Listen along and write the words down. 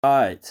All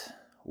right.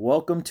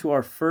 Welcome to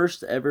our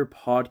first ever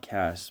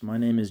podcast. My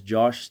name is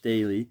Josh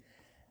Staley,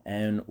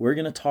 and we're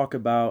going to talk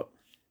about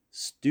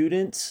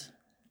students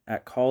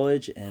at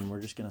college, and we're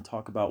just going to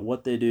talk about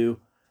what they do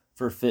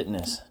for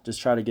fitness.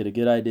 Just try to get a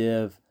good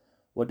idea of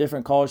what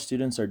different college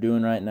students are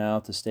doing right now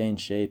to stay in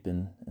shape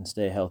and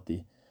stay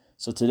healthy.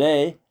 So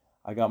today,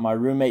 I got my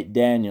roommate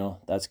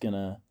Daniel that's going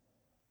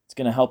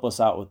to help us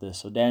out with this.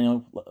 So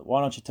Daniel,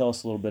 why don't you tell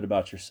us a little bit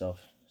about yourself?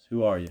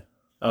 Who are you?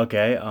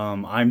 Okay,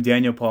 I'm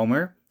Daniel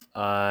Palmer.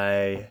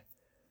 I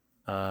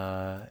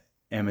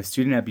am a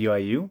student at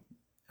BYU.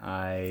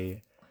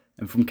 I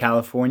am from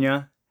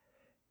California,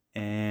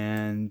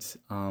 and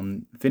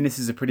fitness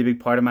is a pretty big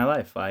part of my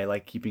life. I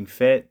like keeping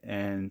fit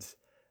and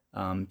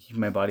keeping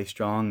my body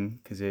strong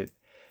because it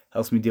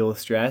helps me deal with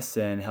stress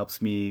and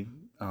helps me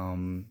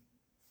um,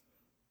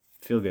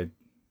 feel good.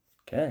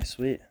 Okay,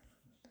 sweet.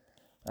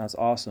 That's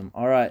awesome.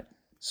 All right.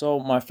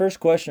 So my first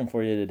question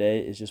for you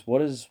today is just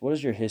what is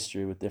your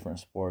history with different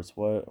sports?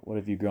 What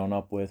have you grown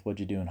up with? What'd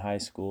you do in high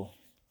school?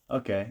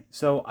 Okay,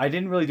 so I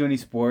didn't really do any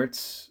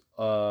sports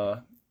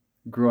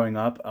growing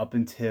up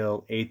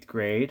until eighth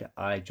grade.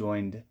 I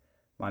joined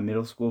my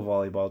middle school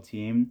volleyball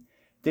team.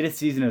 Did a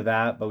season of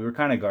that, but we were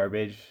kind of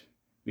garbage.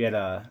 We had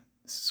a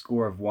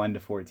score of 1 to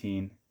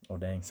 14, Oh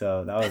dang.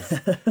 so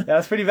that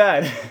was pretty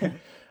bad.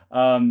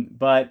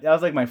 But that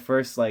was like my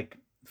first like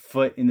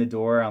foot in the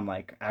door on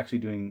like actually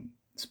doing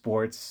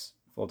sports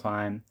full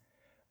time.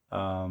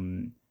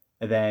 Um,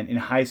 and then in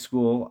high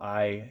school,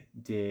 I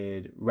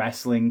did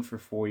wrestling for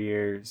 4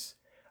 years.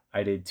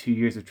 I did 2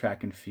 years of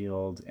track and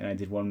field, and I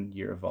did 1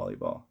 year of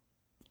volleyball.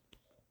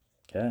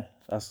 Okay.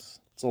 That's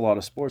a lot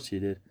of sports you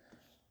did.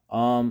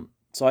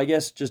 So I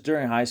guess just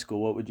during high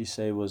school, what would you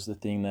say was the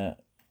thing that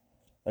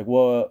like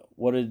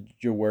what did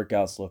your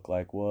workouts look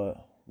like? What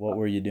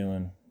were you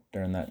doing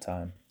during that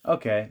time?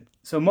 Okay,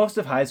 so most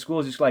of high school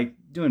is just like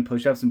doing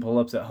push-ups and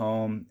pull-ups at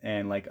home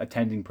and like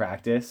attending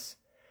practice.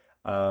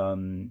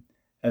 Um,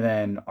 and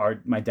then our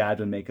my dad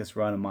would make us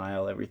run a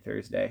mile every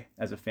Thursday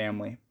as a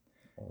family.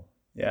 Oh,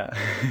 Yeah.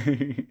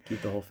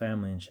 keep the whole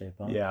family in shape,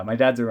 huh? Yeah, my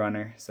dad's a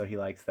runner, so he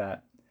likes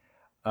that.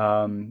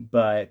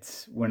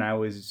 But when I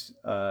was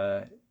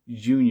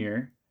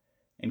junior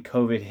and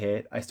COVID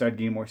hit, I started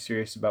getting more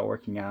serious about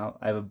working out.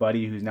 I have a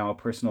buddy who's now a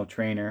personal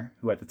trainer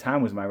who at the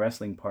time was my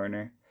wrestling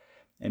partner.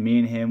 And me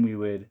and him, we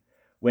would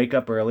wake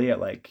up early at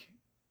like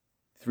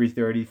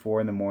 3:30,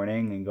 4 in the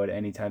morning and go to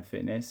Anytime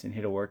Fitness and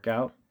hit a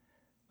workout.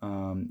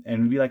 And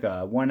it'd be like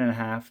a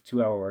 1.5,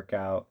 2 hour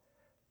workout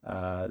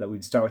that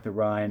we'd start with a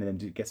run and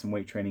then get some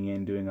weight training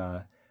in, doing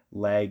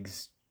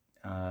legs,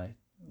 uh,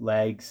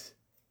 legs,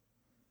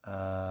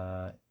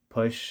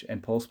 push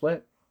and pull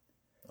split.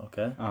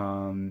 Okay.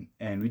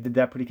 And we did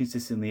that pretty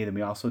consistently. Then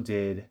we also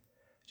did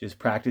just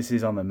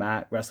practices on the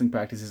mat, wrestling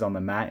practices on the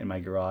mat in my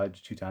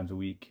garage 2 times a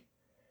week.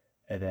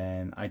 And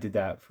then I did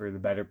that for the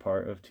better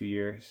part of 2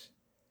 years.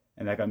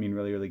 And that got me in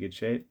really, really good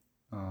shape.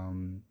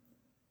 Um,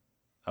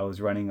 I was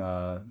running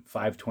a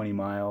 5:20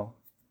 mile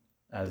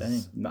Dang.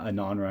 as a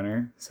non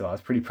runner. So I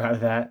was pretty proud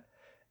of that.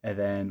 And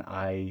then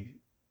I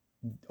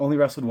only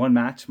wrestled one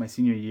match my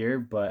senior year,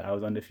 but I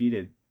was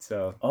undefeated.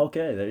 So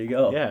Okay, there you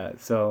go. yeah,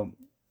 so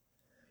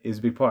is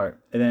a big part.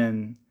 And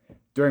then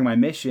during my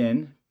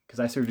mission, because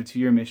I served a 2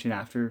 year mission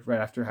right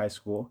after high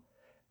school,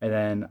 and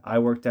then I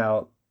worked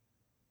out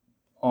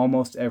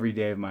almost every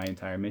day of my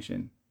entire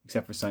mission,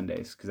 except for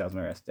Sundays, because that was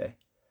my rest day.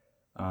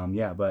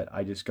 Yeah, but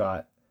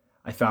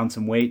I found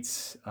some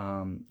weights,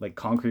 like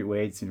concrete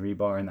weights and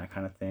rebar and that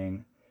kind of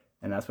thing,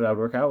 and that's what I would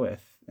work out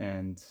with,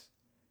 and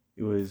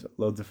it was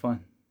loads of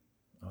fun.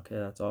 Okay,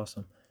 that's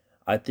awesome.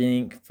 I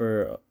think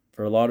for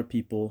a lot of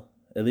people,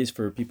 at least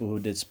for people who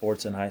did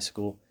sports in high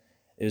school,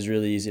 it was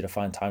really easy to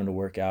find time to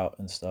work out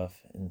and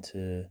stuff and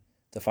to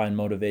find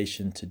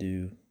motivation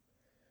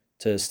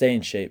to stay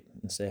in shape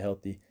and stay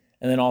healthy.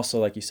 And then also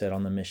like you said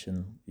on the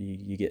mission,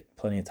 you get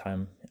plenty of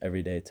time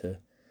every day to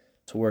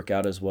work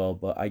out as well.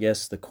 But I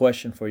guess the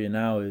question for you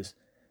now is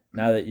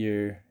now that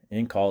you're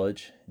in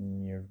college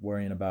and you're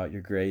worrying about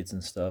your grades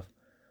and stuff,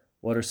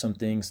 what are some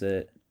things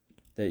that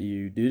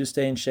you do to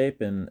stay in shape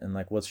and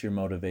like what's your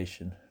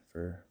motivation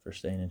for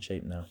staying in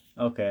shape now?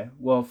 Okay,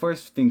 well,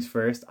 first things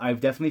first, I've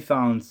definitely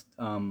found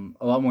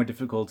a lot more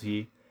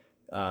difficulty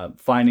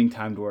finding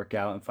time to work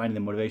out and finding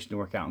the motivation to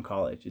work out in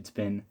college. It's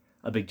been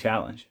a big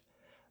challenge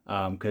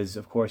because,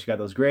 of course, you got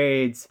those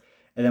grades,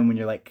 and then when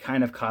you're like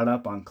kind of caught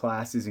up on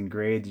classes and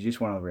grades, you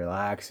just want to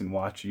relax and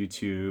watch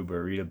YouTube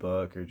or read a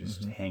book or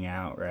just Hmm. hang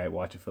out, right?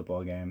 Watch a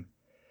football game.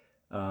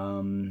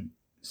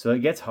 So it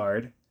gets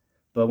hard.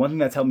 But one thing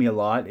that's helped me a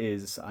lot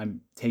is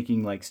I'm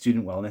taking like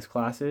student wellness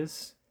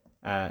classes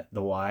at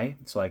the Y.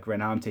 So like right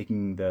now I'm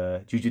taking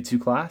the Jujutsu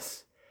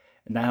class,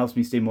 and that helps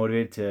me stay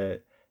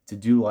motivated to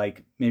do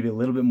like maybe a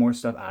little bit more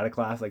stuff out of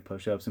class, like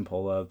push-ups and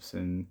pull-ups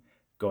and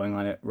going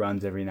on it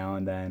runs every now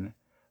and then,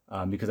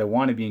 because I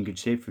want to be in good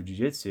shape for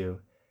jujitsu.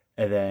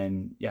 And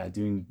then yeah,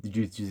 doing the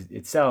jujitsu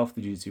itself,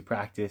 the jujitsu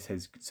practice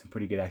has some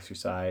pretty good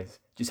exercise.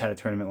 Just had a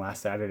tournament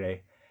last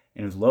Saturday,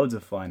 and it was loads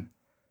of fun.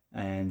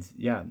 And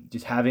yeah,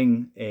 just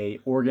having a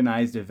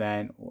organized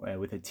event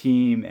with a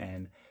team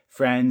and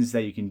friends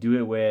that you can do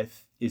it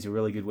with is a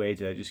really good way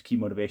to just keep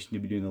motivation to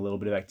be doing a little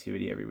bit of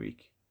activity every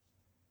week.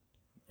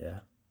 Yeah,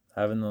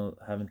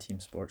 having team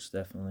sports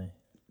definitely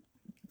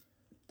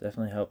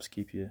helps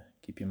keep you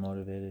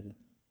motivated.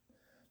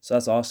 So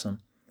that's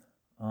awesome.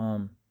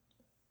 Um,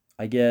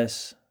 I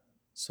guess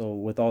so.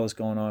 With all this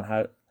going on,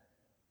 how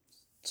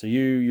so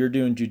you're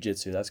doing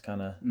jujitsu? That's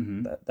kind of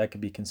Mm-hmm. that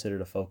could be considered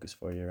a focus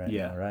for you right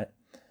Yeah. now, right?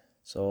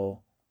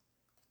 So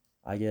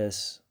I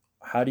guess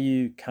how do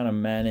you kind of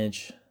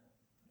manage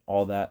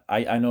all that?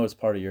 I know it's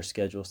part of your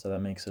schedule, so that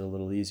makes it a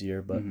little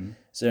easier. But Mm-hmm.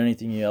 is there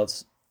anything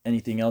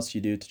else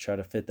you do to try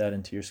to fit that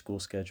into your school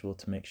schedule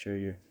to make sure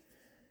you're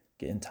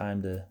getting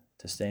time to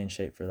stay in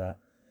shape for that?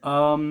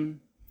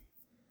 Um,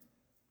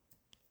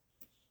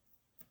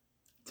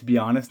 to be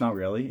honest, not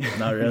really.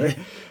 Not really.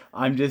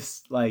 I'm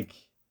just like,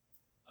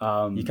 You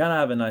kind of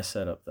have a nice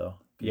setup though,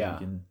 because yeah,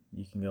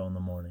 you can go in the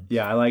mornings.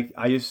 yeah.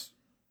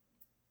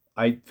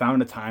 I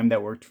found a time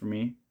that worked for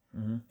me,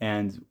 Mm-hmm.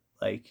 and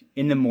like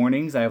in the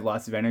mornings, I have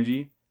lots of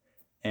energy,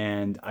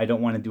 and I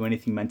don't want to do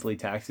anything mentally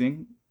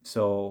taxing.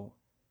 So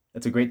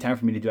that's a great time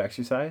for me to do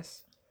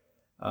exercise.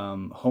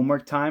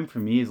 Homework time for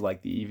me is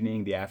like the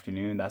evening, the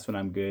afternoon. That's when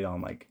I'm good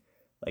on like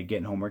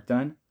getting homework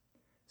done.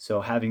 So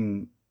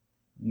having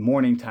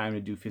morning time to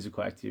do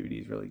physical activity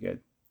is really good.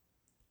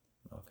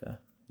 Okay.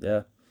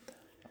 Yeah.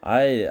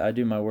 I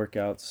do my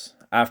workouts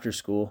after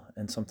school,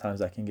 and sometimes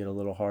that can get a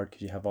little hard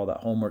because you have all that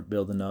homework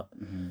building up.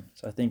 Mm-hmm.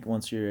 So I think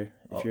if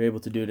Oh, you're able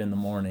to do it in the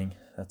morning,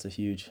 that's a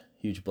huge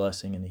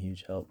blessing and a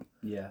huge help.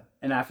 yeah.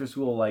 And after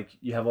school, like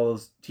you have all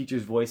those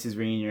teachers' voices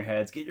ringing in your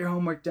heads. Get your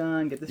homework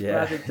done. Get this Yeah,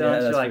 project yeah,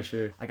 done. So that's you're for like,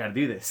 sure. I gotta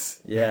do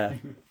this. Yeah,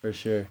 for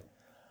sure.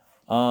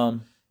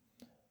 Um,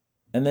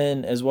 and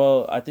then as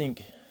well, I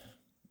think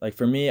like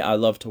for me, I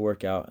love to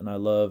work out, and I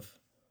love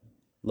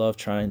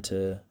trying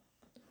to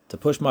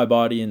push my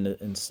body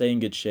and stay in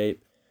good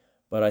shape.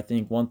 But I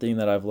think one thing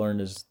that I've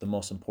learned is the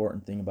most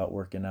important thing about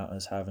working out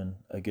is having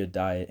a good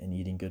diet and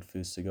eating good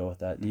foods to go with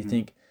that. Do you Mm-hmm.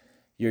 think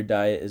your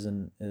diet is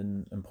an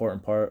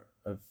important part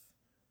of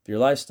your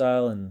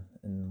lifestyle, and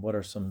what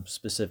are some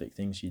specific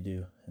things you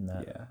do Yeah. in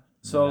that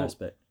So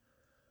aspect?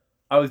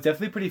 I was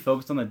definitely pretty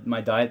focused on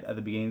my diet at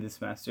the beginning of the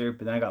semester,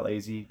 but then I got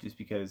lazy just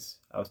because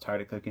I was tired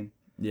of cooking.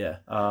 Yeah.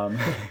 Um,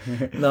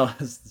 No,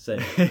 it's the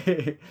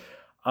same.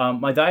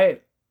 my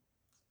diet,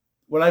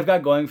 what I've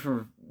got going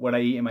for what I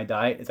eat in my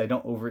diet is I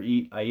don't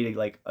overeat. I eat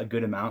like a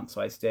good amount,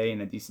 so I stay in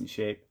a decent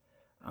shape.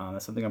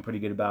 That's something I'm pretty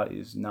good about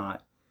is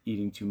not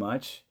eating too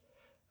much.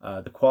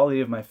 The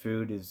quality of my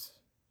food is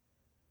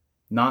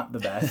not the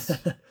best.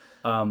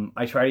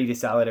 I try to eat a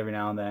salad every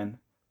now and then,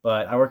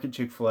 but I work at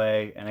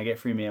Chick-fil-A and I get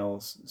free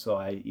meals, so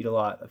I eat a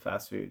lot of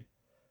fast food.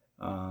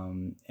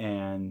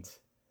 And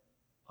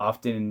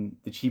often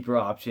the cheaper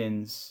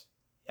options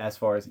as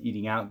far as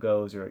eating out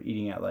goes or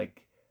eating at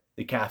like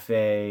the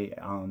cafe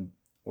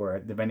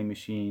or the vending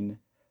machine,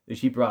 the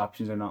cheaper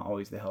options are not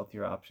always the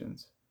healthier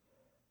options.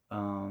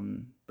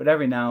 But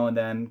every now and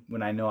then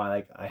when I know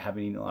I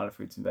haven't eaten a lot of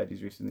fruits and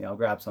veggies recently, I'll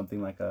grab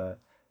something like a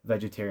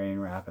vegetarian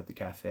wrap at the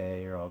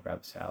cafe or I'll grab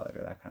a salad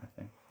or that kind of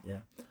thing. Yeah.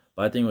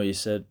 But I think what you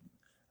said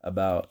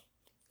about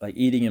like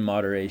eating in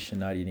moderation,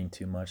 not eating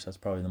too much, that's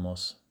probably the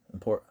most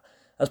important.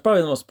 That's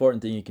probably the most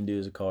important thing you can do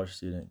as a college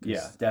student.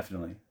 Yeah,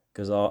 definitely.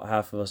 Because all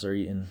half of us are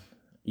eating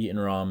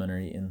ramen or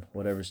eating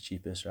whatever's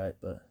cheapest, right?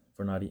 But if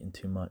we're not eating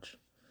too much.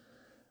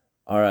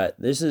 All right,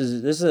 this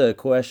is a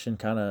question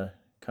kind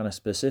of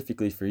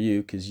specifically for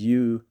you because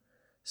you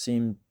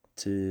seem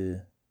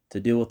to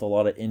deal with a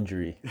lot of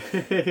injury.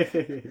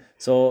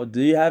 So,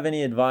 do you have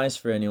any advice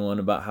for anyone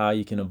about how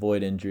you can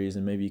avoid injuries,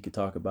 and maybe you could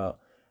talk about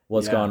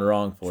what's Yeah. gone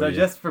wrong for So you?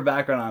 just for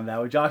background on that,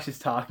 what Josh is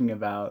talking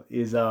about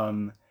is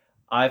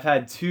I've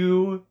had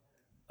two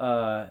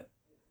uh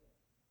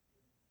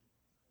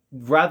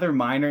rather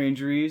minor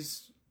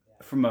injuries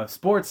from a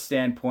sports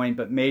standpoint,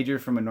 but major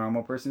from a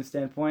normal person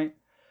standpoint.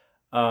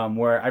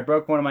 Where I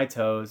broke one of my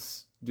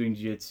toes doing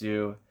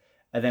jiu-jitsu,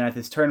 and then at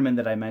this tournament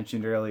that I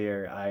mentioned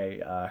earlier,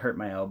 I hurt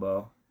my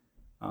elbow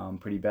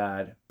pretty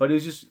bad. But it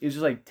was just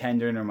like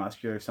tendon or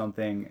muscular or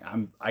something.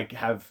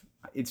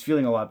 It's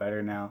feeling a lot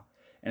better now,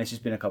 and it's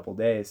just been a couple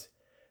days.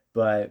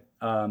 But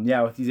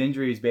yeah, with these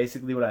injuries,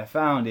 basically what I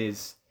found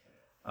is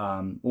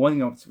one thing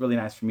that's really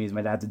nice for me is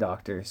my dad's a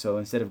doctor. So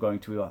instead of going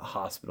to a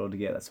hospital to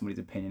get somebody's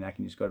opinion, I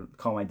can just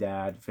call my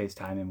dad,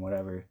 FaceTime him,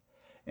 whatever,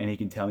 and he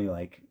can tell me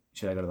like,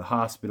 should I go to the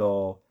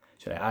hospital?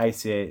 Should I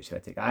ice it? Should I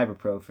take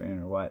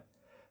ibuprofen or what?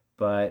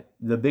 But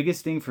the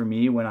biggest thing for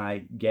me when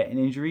I get an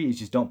injury is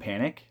just don't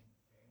panic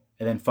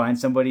and then find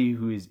somebody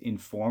who is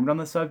informed on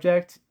the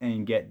subject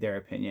and get their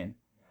opinion.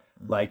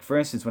 Like, for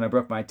instance, when I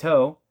broke my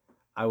toe,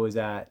 I was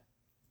at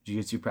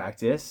jiu-jitsu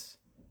practice.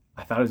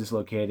 I thought it was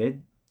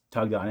dislocated,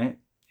 tugged on it.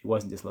 It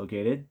wasn't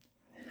dislocated.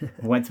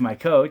 Went to my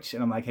coach,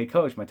 and I'm like, hey,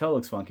 coach, my toe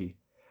looks funky. And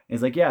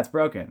he's like, yeah, it's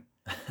broken.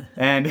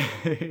 And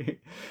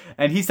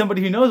and he's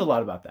somebody who knows a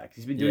lot about that because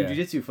he's been doing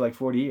jiu-jitsu for like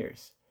 40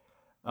 years.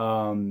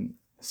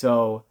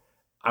 So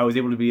I was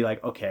able to be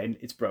like, okay,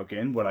 it's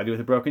broken. What do I do with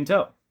a broken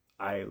toe?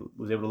 I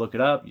was able to look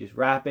it up. You just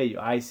wrap it, you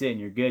ice it, and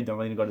you're good. Don't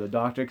really need to go to the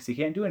doctor because you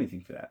can't do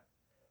anything for that.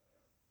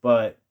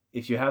 But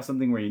if you have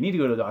something where you need to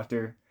go to a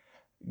doctor,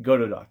 go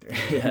to a doctor.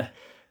 Yeah,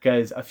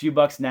 Because a few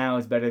bucks now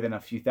is better than a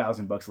few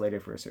 $1,000 later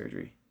for a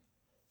surgery.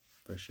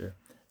 for sure.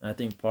 And I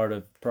think part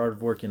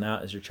of working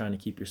out is you're trying to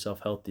keep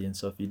yourself healthy, and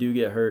so if you do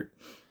get hurt,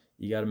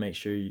 you got to make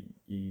sure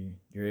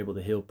you're able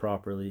to heal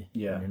properly.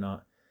 Yeah. And you're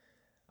not.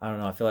 I don't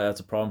know. I feel like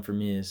that's a problem for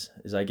me is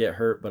I get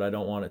hurt, but I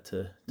don't want it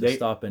to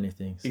stop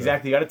anything. So.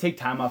 Exactly. You got to take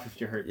time off if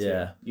you're hurt too.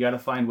 Yeah. You got to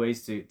find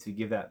ways to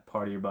give that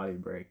part of your body a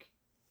break.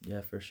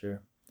 Yeah, for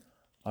sure.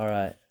 All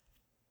right.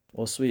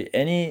 Well, sweet.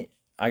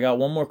 I got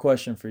one more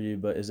question for you,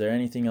 but is there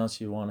anything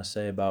else you want to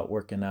say about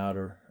working out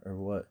or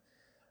what?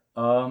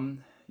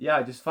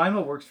 Yeah, just find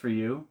what works for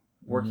you.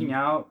 Working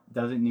out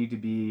doesn't need to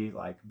be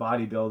like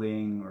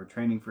bodybuilding or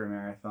training for a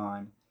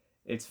marathon.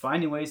 It's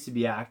finding ways to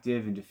be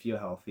active and to feel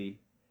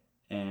healthy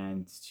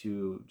and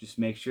to just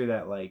make sure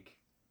that like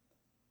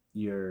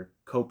you're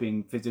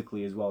coping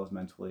physically as well as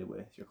mentally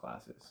with your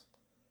classes.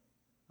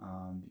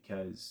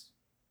 Because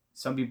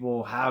some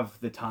people have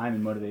the time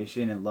and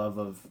motivation and love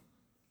of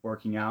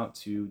working out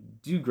to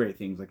do great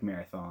things like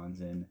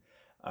marathons and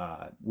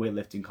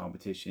weightlifting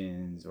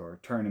competitions or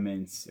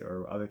tournaments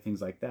or other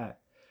things like that.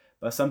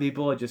 But some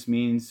people, it just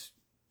means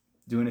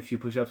doing a few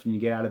push-ups when you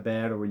get out of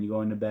bed or when you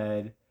go into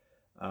bed.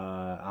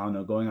 I don't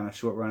know, going on a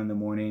short run in the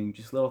morning,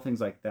 just little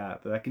things like that.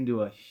 But that can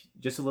do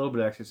just a little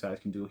bit of exercise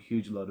can do a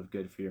huge load of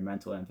good for your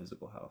mental and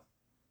physical health.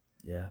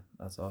 Yeah,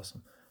 that's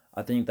awesome.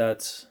 I think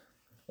that's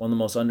one of the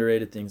most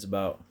underrated things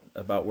about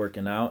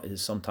working out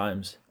is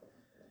sometimes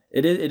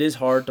it is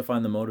hard to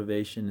find the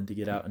motivation and to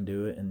get out and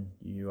do it, and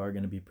you are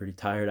going to be pretty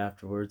tired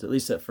afterwards, at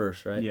least at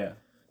first, right? Yeah.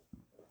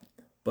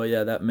 But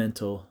yeah, that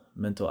mental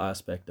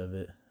aspect of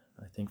it,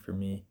 I think for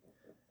me,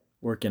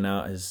 working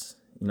out has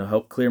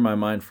helped clear my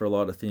mind for a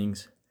lot of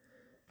things.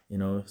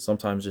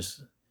 Sometimes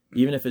just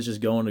even if it's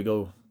just going to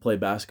go play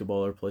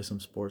basketball or play some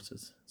sports,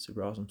 it's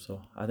super awesome.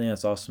 So I think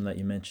that's awesome that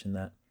you mentioned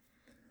that.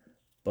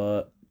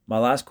 But my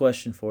last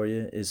question for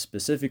you is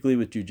specifically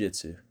with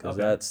jujitsu,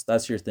 because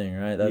that's your thing,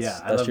 right?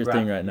 That's your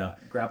thing right now.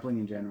 Grappling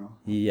in general.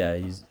 He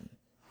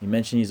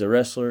mentioned he's a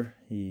wrestler.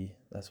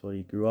 That's what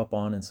he grew up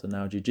on, and so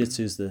now jujitsu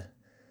is the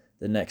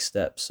next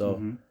step.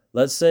 So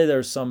let's say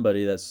there's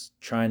somebody that's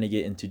trying to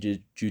get into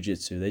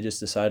jujitsu. They just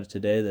decided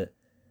today that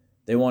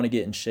they want to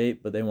get in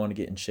shape, but they want to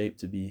get in shape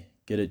to be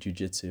good at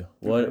jujitsu.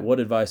 What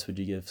advice would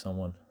you give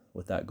someone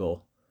with that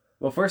goal?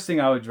 Well, first thing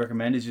I would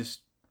recommend is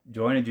just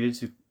join a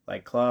jiu-jitsu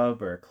like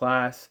club or a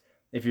class.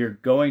 If you're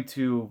going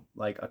to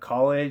like a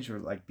college or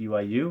like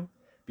BYU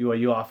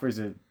offers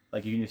you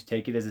can just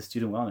take it as a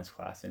student wellness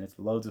class, and it's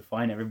loads of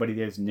fun. Everybody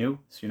there is new,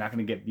 so you're not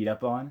going to get beat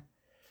up on,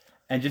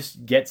 and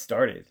just get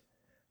started.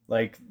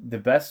 Like the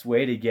best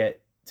way to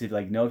get to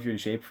like know if you're in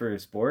shape for a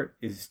sport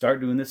is start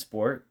doing this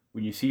sport.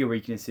 When you see your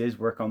weaknesses,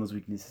 work on those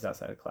weaknesses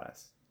outside of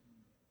class.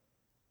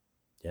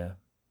 Yeah,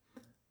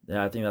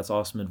 I think that's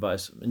awesome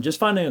advice. And just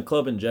finding a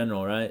club in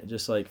general, right?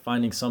 Just like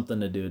finding something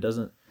to do. It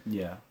doesn't,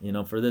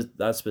 for this,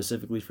 that's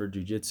specifically for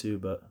jiu-jitsu,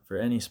 but for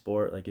any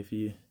sport, like if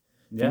you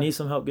need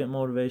some help getting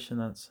motivation,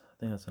 I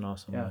think that's an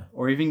awesome way.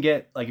 Or even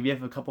get, like if you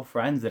have a couple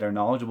friends that are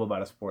knowledgeable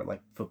about a sport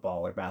like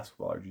football or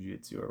basketball or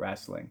jiu-jitsu or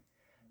wrestling,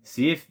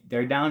 see if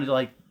they're down to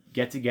like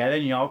get together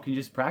and y'all can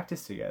just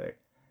practice together.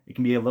 It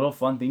can be a little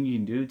fun thing you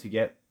can do to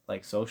get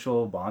like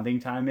social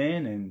bonding time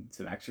in and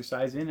some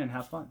exercise in and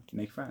have fun,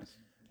 make friends.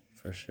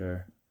 For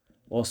sure.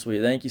 Well,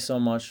 sweet. Thank you so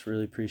much.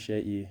 Really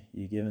appreciate you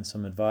giving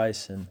some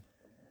advice. And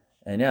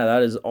yeah,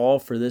 that is all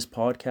for this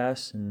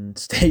podcast. And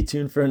stay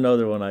tuned for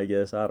another one, I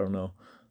guess. I don't know.